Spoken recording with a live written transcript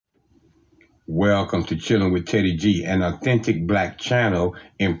Welcome to Chilling with Teddy G, an authentic black channel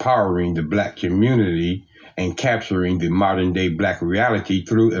empowering the black community and capturing the modern day black reality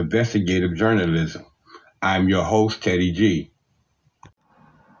through investigative journalism. I'm your host, Teddy G.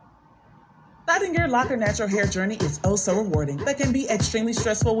 Starting your lock or natural hair journey is oh so rewarding, but can be extremely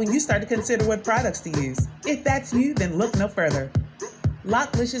stressful when you start to consider what products to use. If that's you, then look no further.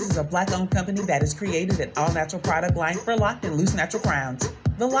 Locklicious is a black-owned company that has created an all-natural product line for locked and loose natural crowns.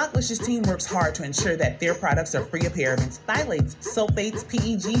 The Locklicious team works hard to ensure that their products are free of parabens, phthalates, sulfates,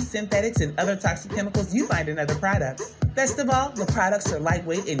 PEG, synthetics, and other toxic chemicals you find in other products. Best of all, the products are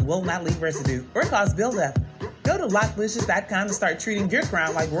lightweight and will not leave residue or cause buildup. Go to locklicious.com to start treating your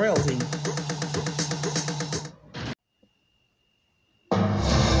crown like royalty.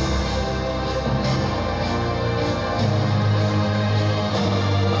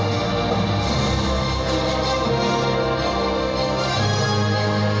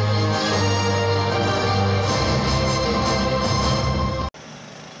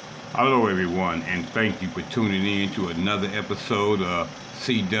 Hello everyone, and thank you for tuning in to another episode of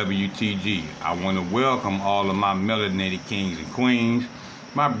CWTG. I want to welcome all of my melanated kings and queens,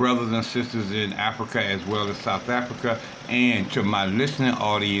 my brothers and sisters in Africa as well as South Africa, and to my listening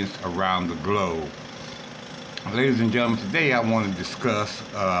audience around the globe. Ladies and gentlemen, today I want to discuss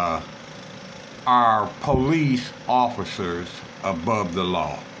are police officers above the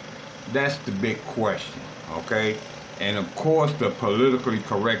law? That's the big question, okay? And of course, the politically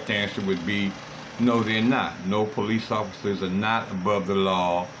correct answer would be, no, they're not. No police officers are not above the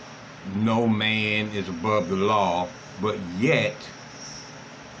law. No man is above the law. But yet,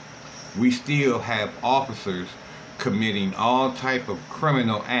 we still have officers committing all type of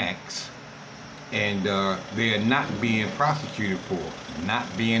criminal acts, and they are not being prosecuted for, not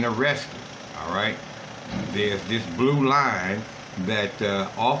being arrested. All right? There's this blue line that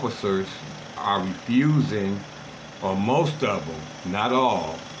officers are refusing, or most of them, not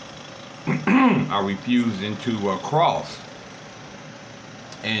all, are refusing to cross.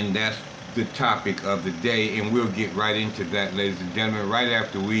 And that's the topic of the day, and we'll get right into that, ladies and gentlemen, right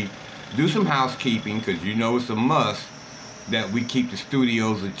after we do some housekeeping, because you know it's a must that we keep the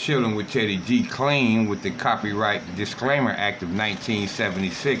studios of Chilling with Teddy G clean with the Copyright Disclaimer Act of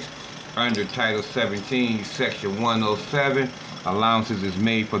 1976 under Title 17, Section 107. Allowances is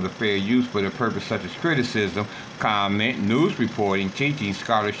made for the fair use for the purpose such as criticism, comment, news reporting, teaching,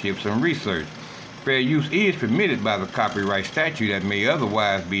 scholarships, and research. Fair use is permitted by the copyright statute that may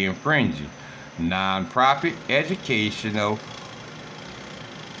otherwise be infringing. Non-profit, educational,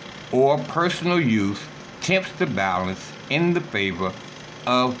 or personal use tips the balance in the favor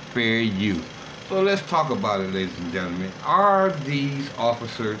of fair use. So let's talk about it, ladies and gentlemen. Are these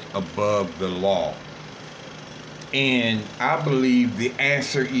officers above the law? And I believe the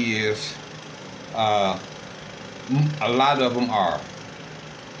answer is a lot of them are.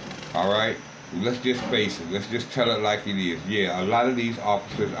 All right? Let's just face it. Let's just tell it like it is. Yeah, a lot of these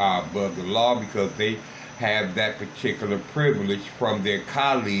officers are above the law because they have that particular privilege from their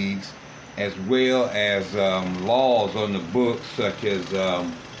colleagues, as well as laws on the books such as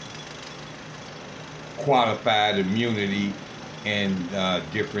qualified immunity and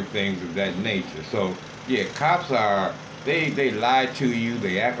different things of that nature. So yeah, cops are, they lie to you,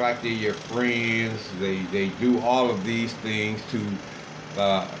 they act like they're your friends, they do all of these things to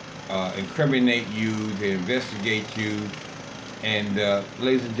incriminate you, to investigate you, and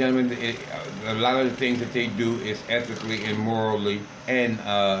ladies and gentlemen, a lot of the things that they do is ethically and morally and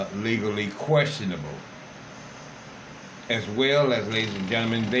legally questionable. As well as, ladies and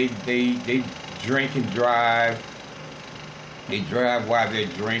gentlemen, they drink and drive. They drive while they're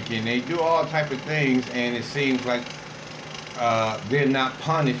drinking. They do all type of things, and it seems like they're not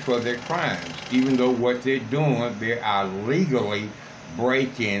punished for their crimes, even though what they're doing, they are legally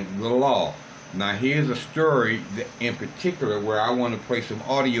breaking the law. Now, here's a story that in particular where I want to play some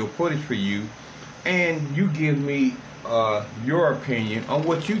audio footage for you, and you give me your opinion on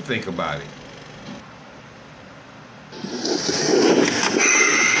what you think about it.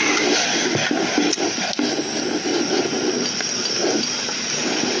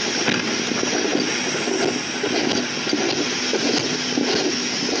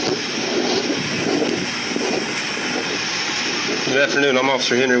 Good afternoon. I'm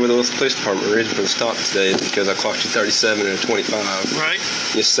Officer Henry with the Wilson Police Department. We're ready for the stop today because I clocked you 37 and a 25. Right.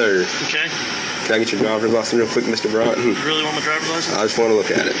 Yes, sir. Okay. Can I get your driver's license real quick, Mr. Broughton? You really want my driver's license? I just want to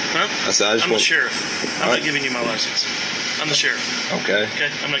look at it. Huh? I'm the sheriff. I'm not giving you my license. I'm the sheriff. Okay. Okay?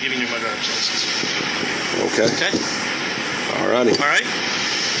 I'm not giving you my driver's license. Okay. Okay? All righty. All right?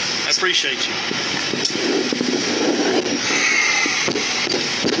 I appreciate you.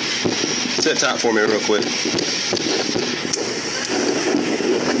 sit tight for me real quick.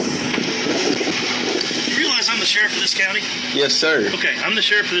 You realize I'm the sheriff of this county? Yes, sir. Okay, I'm the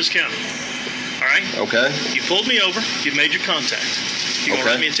sheriff of this county. All right? Okay. You pulled me over. You made your contact. You gonna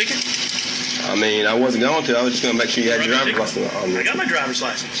Okay. write me a ticket? I mean, I wasn't going to. I was just going to make sure you had your driver's license on I you. got my driver's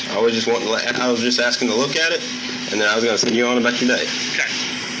license. I was just asking to look at it, and then I was going to send you on about your day. Okay.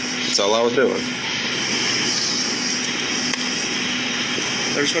 That's all I was doing.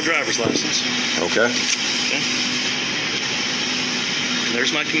 There's my driver's license. Okay. Okay. And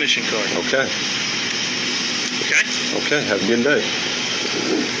there's my commission card. Okay. Okay? Okay. Have a good day.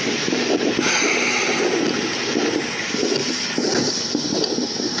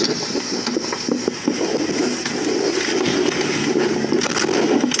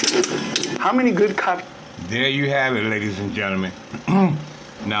 How many good cops? There you have it, ladies and gentlemen.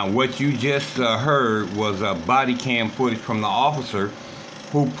 Now, what you just heard was body cam footage from the officer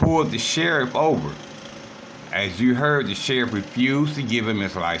who pulled the sheriff over. As you heard, the sheriff refused to give him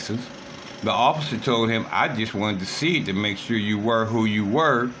his license. The officer told him, I just wanted to see it to make sure you were who you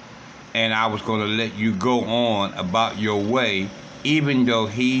were, and I was going to let you go on about your way, even though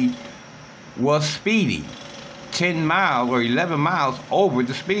he was speeding 10 miles or 11 miles over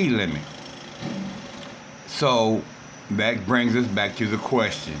the speed limit. So that brings us back to the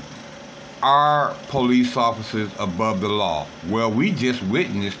question, are police officers above the law? Well, we just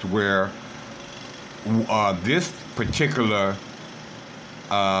witnessed where this particular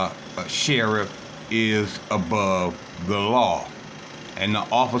sheriff is above the law. And the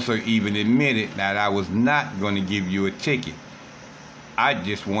officer even admitted that I was not going to give you a ticket. I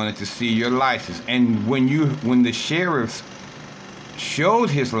just wanted to see your license. And when the sheriff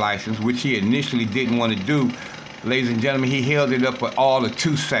showed his license, which he initially didn't want to do, ladies and gentlemen, he held it up for all of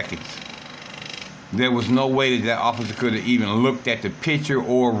 2 seconds. There was no way that officer could have even looked at the picture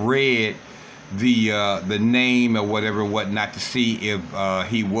or read the name or whatever and whatnot to see if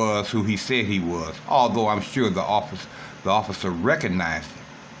he was who he said he was. Although I'm sure the officer recognized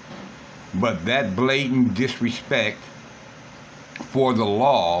it. But that blatant disrespect for the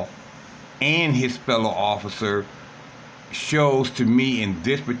law and his fellow officer shows to me in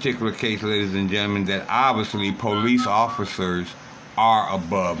this particular case, ladies and gentlemen, that obviously police officers are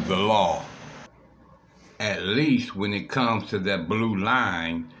above the law. At least when it comes to that blue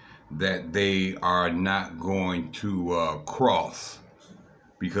line that they are not going to cross,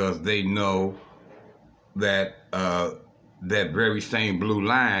 because they know that that very same blue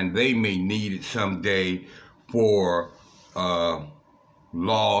line, they may need it someday for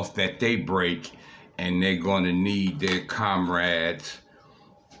laws that they break, and they're going to need their comrades,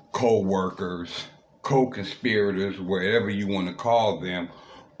 co-workers, co-conspirators, whatever you want to call them,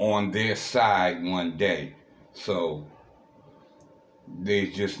 on their side one day. So they're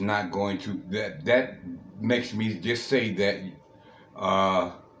just not going to, that makes me just say that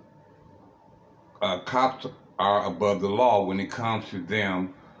cops are above the law when it comes to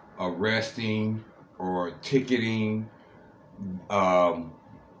them arresting or ticketing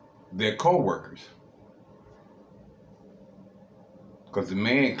their co-workers. Because the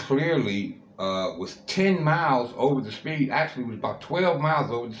man clearly was 10 miles over the speed, actually was about 12 miles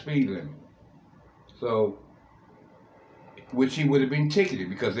over the speed limit. So, which he would have been ticketed,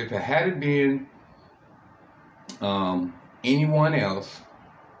 because if it had been anyone else,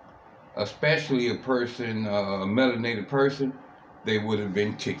 especially a person, a melanated person, they would have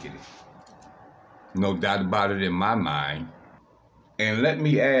been ticketed. No doubt about it in my mind. And let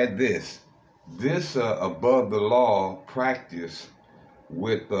me add this. This above the law practice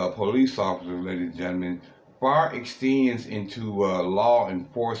with police officers, ladies and gentlemen, far extends into law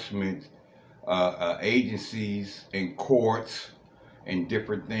enforcement agencies and courts and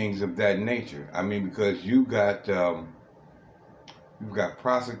different things of that nature. I mean, because you've got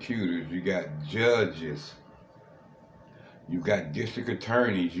prosecutors, you got judges, you got district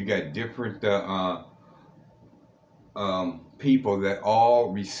attorneys, you got different people that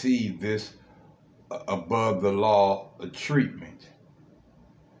all receive this above the law treatment.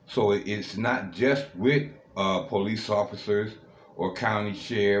 So it's not just with police officers or county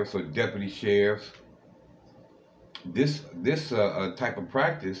sheriffs or deputy sheriffs. This type of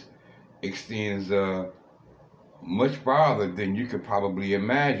practice extends much farther than you could probably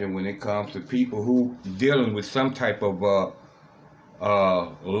imagine when it comes to people who dealing with some type of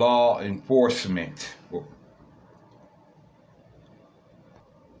law enforcement.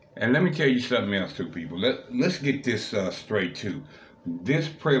 And let me tell you something else too, people. Let's get this straight too. This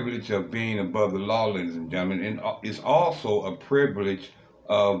privilege of being above the law, ladies and gentlemen, and is also a privilege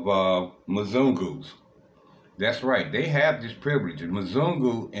of Mzungus. That's right. They have this privilege. And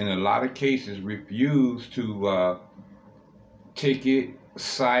Mzungu, in a lot of cases, refuse to ticket,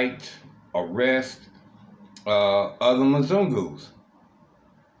 cite, arrest other Mzungus.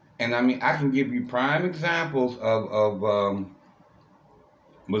 And I mean, I can give you prime examples of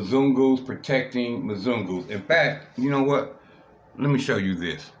Mzungus protecting Mzungus. In fact, you know what? Let me show you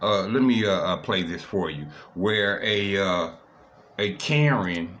this. Let me play this for you, where a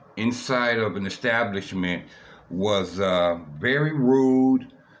Karen inside of an establishment was very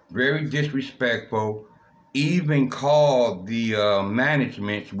rude, very disrespectful, even called the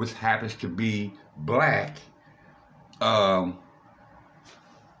management, which happens to be black, a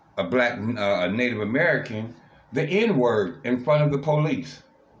Native American, the N-word in front of the police,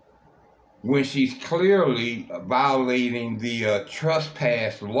 when she's clearly violating the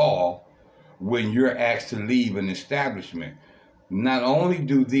trespass law when you're asked to leave an establishment. Not only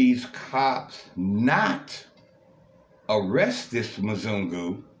do these cops not arrest this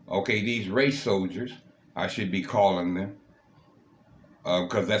Mzungu, okay, these race soldiers, I should be calling them,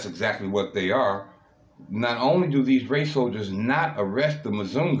 because that's exactly what they are. Not only do these race soldiers not arrest the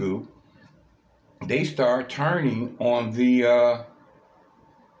Mzungu, they start turning on the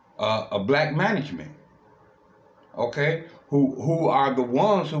a black management, okay, who are the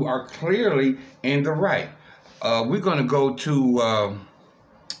ones who are clearly in the right. We're gonna go to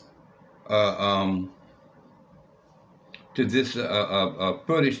this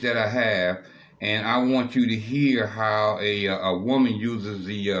footage that I have, and I want you to hear how a woman uses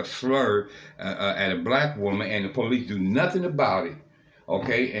the slur at a black woman, and the police do nothing about it.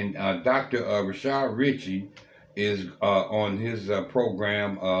 Okay, and Dr. Rashad Ritchie is on his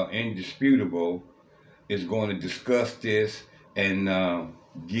program, Indisputable, is going to discuss this and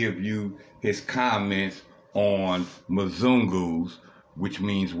give you his comments on Mzungus, which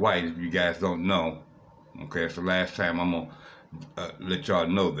means white, if you guys don't know. Okay, it's the last time I'm going to let y'all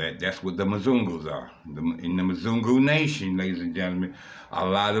know that. That's what the Mzungus are. In the Mzungu Nation, ladies and gentlemen, a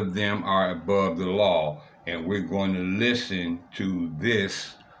lot of them are above the law. And we're going to listen to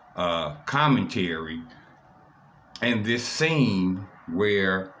this commentary and this scene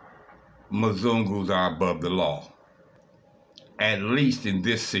where Mzungus are above the law. At least in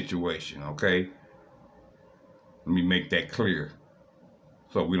this situation, okay? Let me make that clear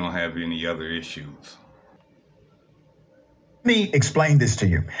so we don't have any other issues. Let me explain this to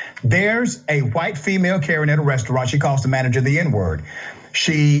you. There's a white female Karen at a restaurant. She calls the manager the N-word.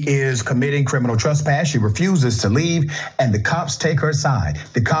 She is committing criminal trespass. She refuses to leave, and the cops take her side.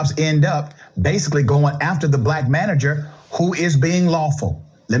 The cops end up basically going after the black manager who is being lawful.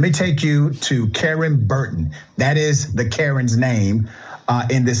 Let me take you to Karen Burton. That is the Karen's name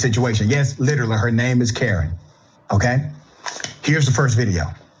in this situation. Yes, literally, her name is Karen. Okay? Here's the first video.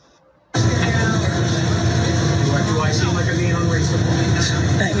 Do I seem like I'm being unreasonable?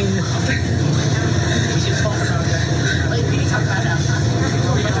 I mean, We can talk about that. like, we can talk about that.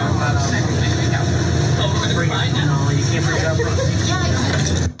 We can talk about you can't bring it up.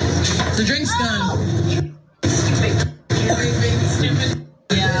 The drink's done. Stupid.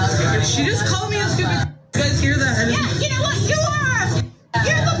 Yeah. She just called me a stupid. You guys hear that? Yeah, you know what? You are.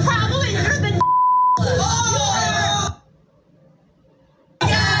 You're the problem and you're the.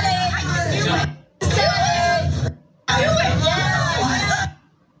 Got it. Do it. Do it.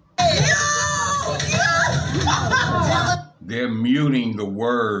 Yeah. They're muting the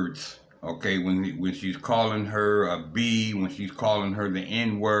words, okay, when she's calling her a B, when she's calling her the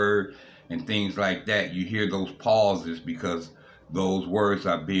N-word and things like that. You hear those pauses because those words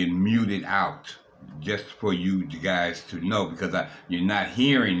are being muted out, just for you guys to know, because you're not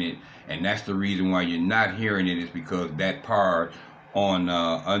hearing it, and that's the reason why you're not hearing it, is because that part on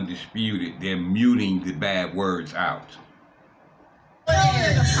Undisputed, they're muting the bad words out.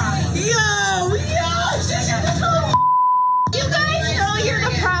 Yo. You guys know you're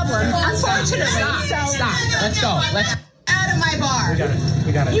the problem. Unfortunately. Stop. Let's go. Let's Out of my bar.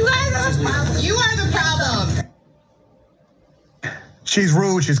 We got it. You guys are the problem. You are the problem. She's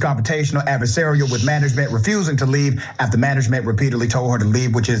rude, she's confrontational, adversarial with management, refusing to leave after management repeatedly told her to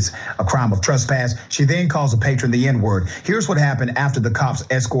leave, which is a crime of trespass. She then calls a patron the N-word. Here's what happened after the cops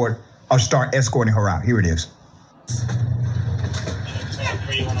start escorting her out. Here it is.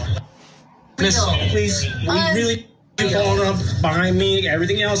 Miss, please, we really following up behind me.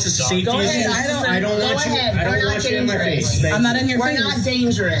 Everything else is safety. Go ahead. I don't want you. I don't want you in my face. I'm not in your We're face. not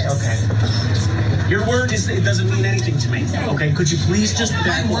dangerous. Okay. Your word it doesn't mean anything to me. Okay, could you please just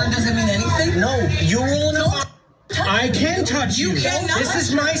My word doesn't mean anything? No, you're rolling up. I can touch you. You cannot. This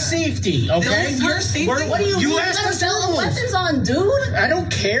is my safety, okay? This is your safety? What do you asked us to have move. weapons on, dude? I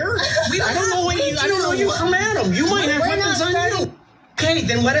don't care. I don't know you from Adam. You might have weapons on you. Okay,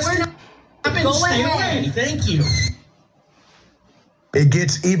 then let us stay away. Thank you. It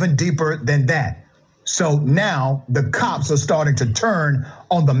gets even deeper than that. So now the cops are starting to turn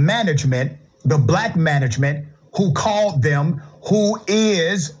on the management, the black management, who called them, who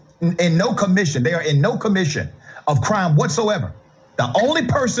is in no commission. They are in no commission of crime whatsoever. The only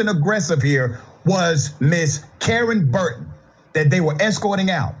person aggressive here was Miss Karen Burton that they were escorting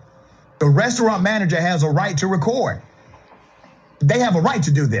out. The restaurant manager has a right to record. They have a right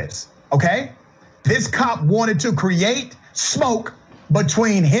to do this, okay? This cop wanted to create smoke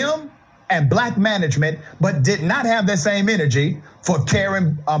between him and black management, but did not have the same energy for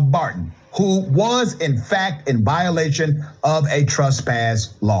Karen Barton, who was in fact in violation of a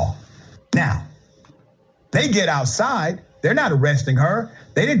trespass law. Now, they get outside, they're not arresting her.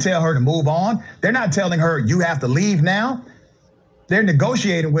 They didn't tell her to move on. They're not telling her you have to leave now. They're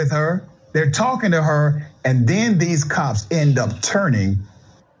negotiating with her, they're talking to her, and then these cops end up turning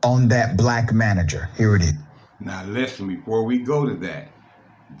on that black manager. Here it is. Now listen, before we go to that,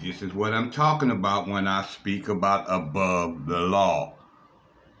 this is what I'm talking about when I speak about above the law.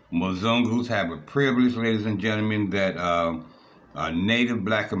 Mzungus have a privilege, ladies and gentlemen, that Native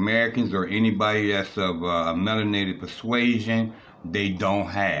Black Americans or anybody that's of a melanated persuasion, they don't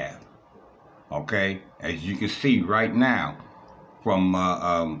have. Okay? As you can see right now from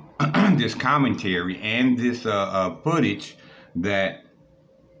this commentary and this footage, that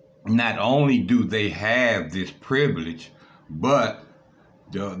not only do they have this privilege, but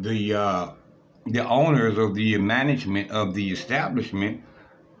the owners of the management of the establishment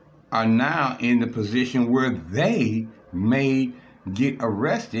are now in the position where they may get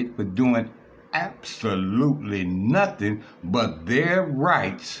arrested for doing absolutely nothing but their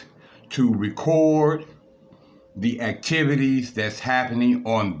rights to record the activities that's happening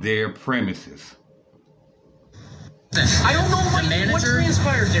on their premises. I don't know what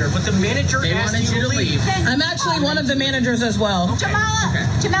transpired there, but the manager asked you to leave. I'm actually one of the managers as well.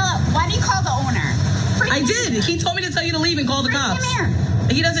 Jamala, why do you call the owner? I did. He told me to tell you to leave and call the cops. Come here.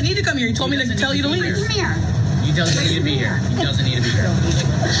 He doesn't need to come here. He told me to tell you to leave. Come here. He doesn't need to be here. He doesn't need to be here.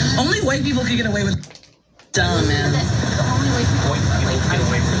 Only white people can get away with dumb, man. The only way people Get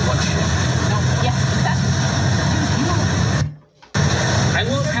away from what shit? Yeah, exactly. I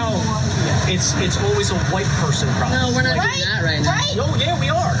love how it's always a white person problem. No, we're not Right? doing that right now. Right? No, yeah, we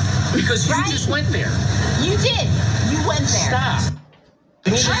are. Because you Right? just went there. You did. You went there. Stop.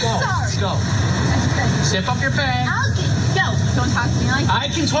 You need to I'm go. sorry. Let's go. Zip up your bag. Go. Don't talk to me like that. I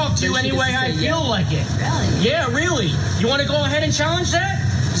can talk to you any way I feel like it. Really? Yeah, really. You want to go ahead and challenge that?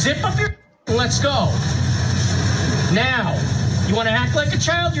 Zip up your... Let's go. Now, you want to act like a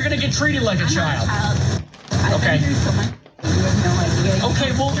child? You're going to get treated like a child. Okay. I've been through so much. You have no idea.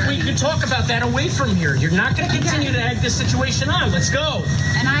 Okay, well, we can talk about that away from here. You're not going to continue to egg this situation on. Let's go.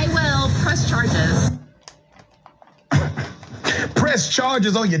 And I will press charges. Press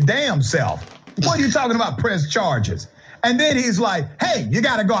charges on your damn self. What are you talking about, press charges? And then he's like, hey, you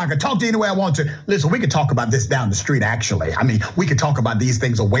gotta go. I can talk to you any way I want to. Listen, we could talk about this down the street, actually. I mean, we could talk about these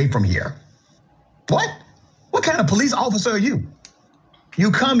things away from here. What? What kind of police officer are you?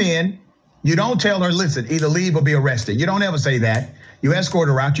 You come in, you don't tell her, listen, either leave or be arrested. You don't ever say that. You escort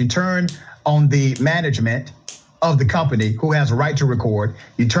her out, you turn on the management of the company who has a right to record.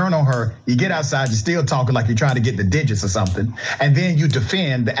 You turn on her, you get outside, you're still talking like you're trying to get the digits or something. And then you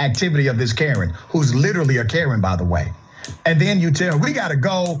defend the activity of this Karen, who's literally a Karen, by the way. And then you tell her, we gotta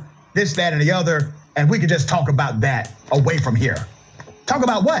go, this, that, and the other, and we can just talk about that away from here. Talk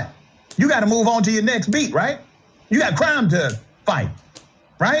about what? You gotta move on to your next beat, right? You got crime to fight,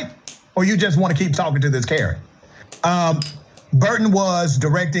 right? Or you just wanna keep talking to this Karen. Burton was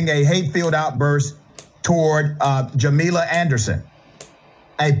directing a hate-filled outburst toward Jamila Anderson,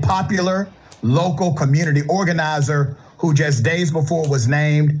 a popular local community organizer who just days before was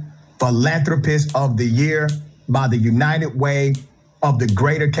named Philanthropist of the Year by the United Way of the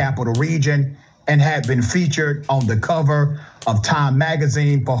Greater Capital Region and had been featured on the cover of Time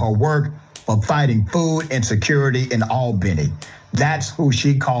magazine for her work for fighting food insecurity in Albany. That's who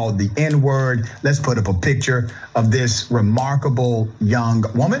she called the N-word. Let's put up a picture of this remarkable young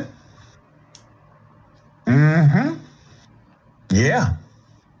woman. Yeah.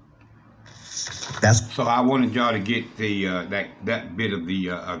 So I wanted y'all to get the that bit of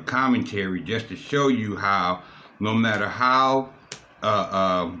the commentary just to show you how no matter how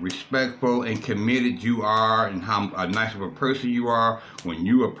respectful and committed you are, and how nice of a person you are. When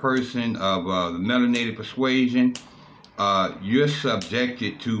you're a person of the melanated persuasion, you're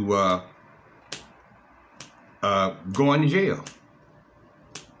subjected to going to jail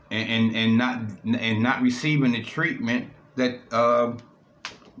and not receiving the treatment that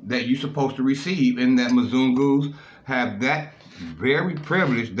that you're supposed to receive, and that Mzungus have that very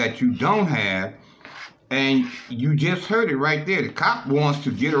privilege that you don't have. And you just heard it right there. The cop wants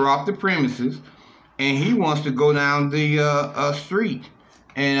to get her off the premises, and he wants to go down the street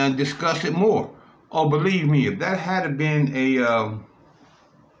and discuss it more. Oh, believe me, if that had been a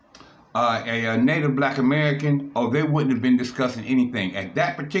Native Black American, oh, they wouldn't have been discussing anything. At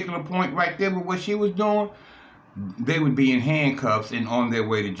that particular point right there with what she was doing, they would be in handcuffs and on their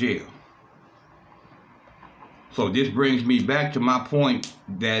way to jail. So this brings me back to my point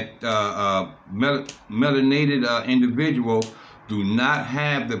that melanated individuals do not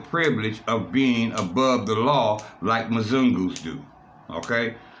have the privilege of being above the law like Mzungus do.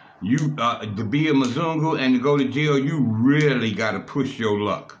 Okay, you to be a Mzungu and to go to jail, you really got to push your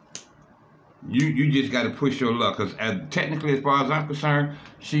luck. You just got to push your luck, because technically, as far as I'm concerned,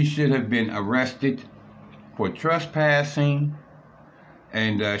 she should have been arrested for trespassing.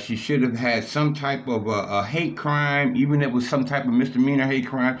 And she should have had some type of a hate crime, even if it was some type of misdemeanor hate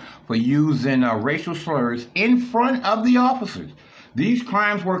crime, for using racial slurs in front of the officers. These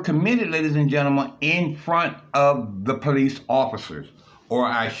crimes were committed, ladies and gentlemen, in front of the police officers, or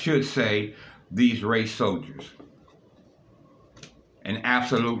I should say, these race soldiers. And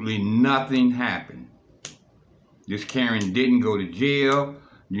absolutely nothing happened. This Karen didn't go to jail,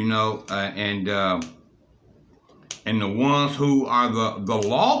 you know, and the ones who are the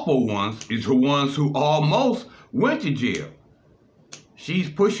lawful ones is the ones who almost went to jail. She's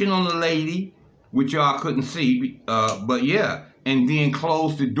pushing on the lady, which y'all couldn't see, but yeah, and then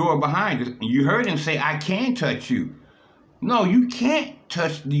closed the door behind her. You heard him say, "I can touch you." No, you can't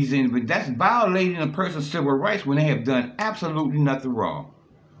touch these individuals. That's violating a person's civil rights when they have done absolutely nothing wrong.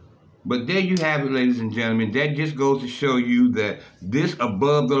 But there you have it, ladies and gentlemen. That just goes to show you that this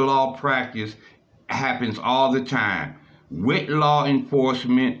above the law practice happens all the time with law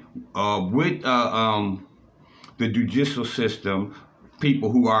enforcement, with the judicial system, people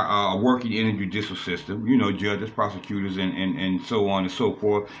who are working in the judicial system, you know, judges, prosecutors, and so on and so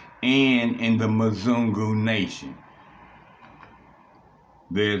forth, and in the Mzungu Nation.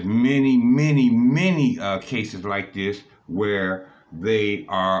 There's many cases like this where they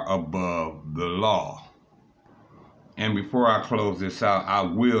are above the law. And before I close this out, I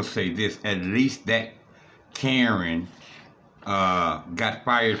will say this: at least that Karen got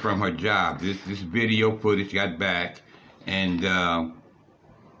fired from her job. This video footage got back, and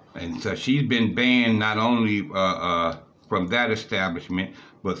so she's been banned not only from that establishment,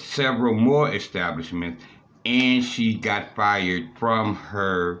 but several more establishments, and she got fired from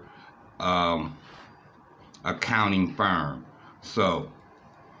her accounting firm. So,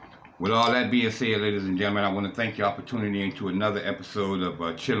 with all that being said, ladies and gentlemen, I want to thank y'all for tuning in to another episode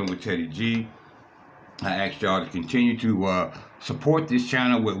of Chilling with Teddy G. I ask y'all to continue to support this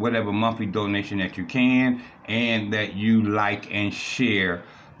channel with whatever monthly donation that you can, and that you like and share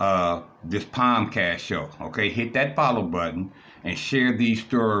this Palmcast show. Okay, hit that follow button and share these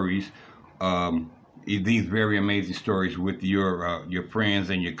stories, these very amazing stories with your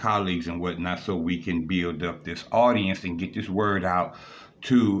friends and your colleagues and whatnot, so we can build up this audience and get this word out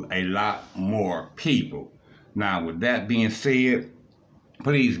to a lot more people. Now, with that being said,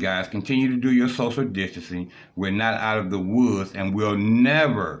 please, guys, continue to do your social distancing. We're not out of the woods, and we'll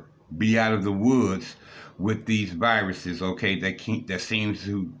never be out of the woods with these viruses, okay, that seems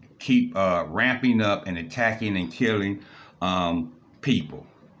to keep ramping up and attacking and killing people,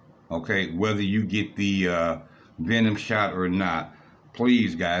 okay, whether you get the venom shot or not.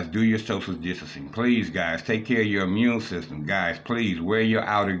 Please, guys, do your social distancing. Please, guys, take care of your immune system. Guys, please, wear your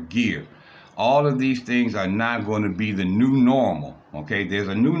outer gear. All of these things are not going to be the new normal, okay? There's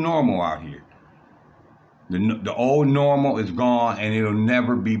a new normal out here. The old normal is gone, and it'll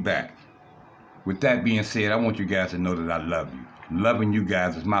never be back. With that being said, I want you guys to know that I love you. Loving you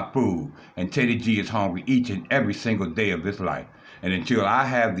guys is my food, and Teddy G is hungry each and every single day of his life. And until I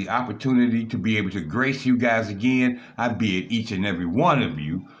have the opportunity to be able to grace you guys again, I bid each and every one of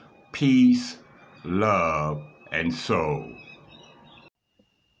you peace, love, and soul.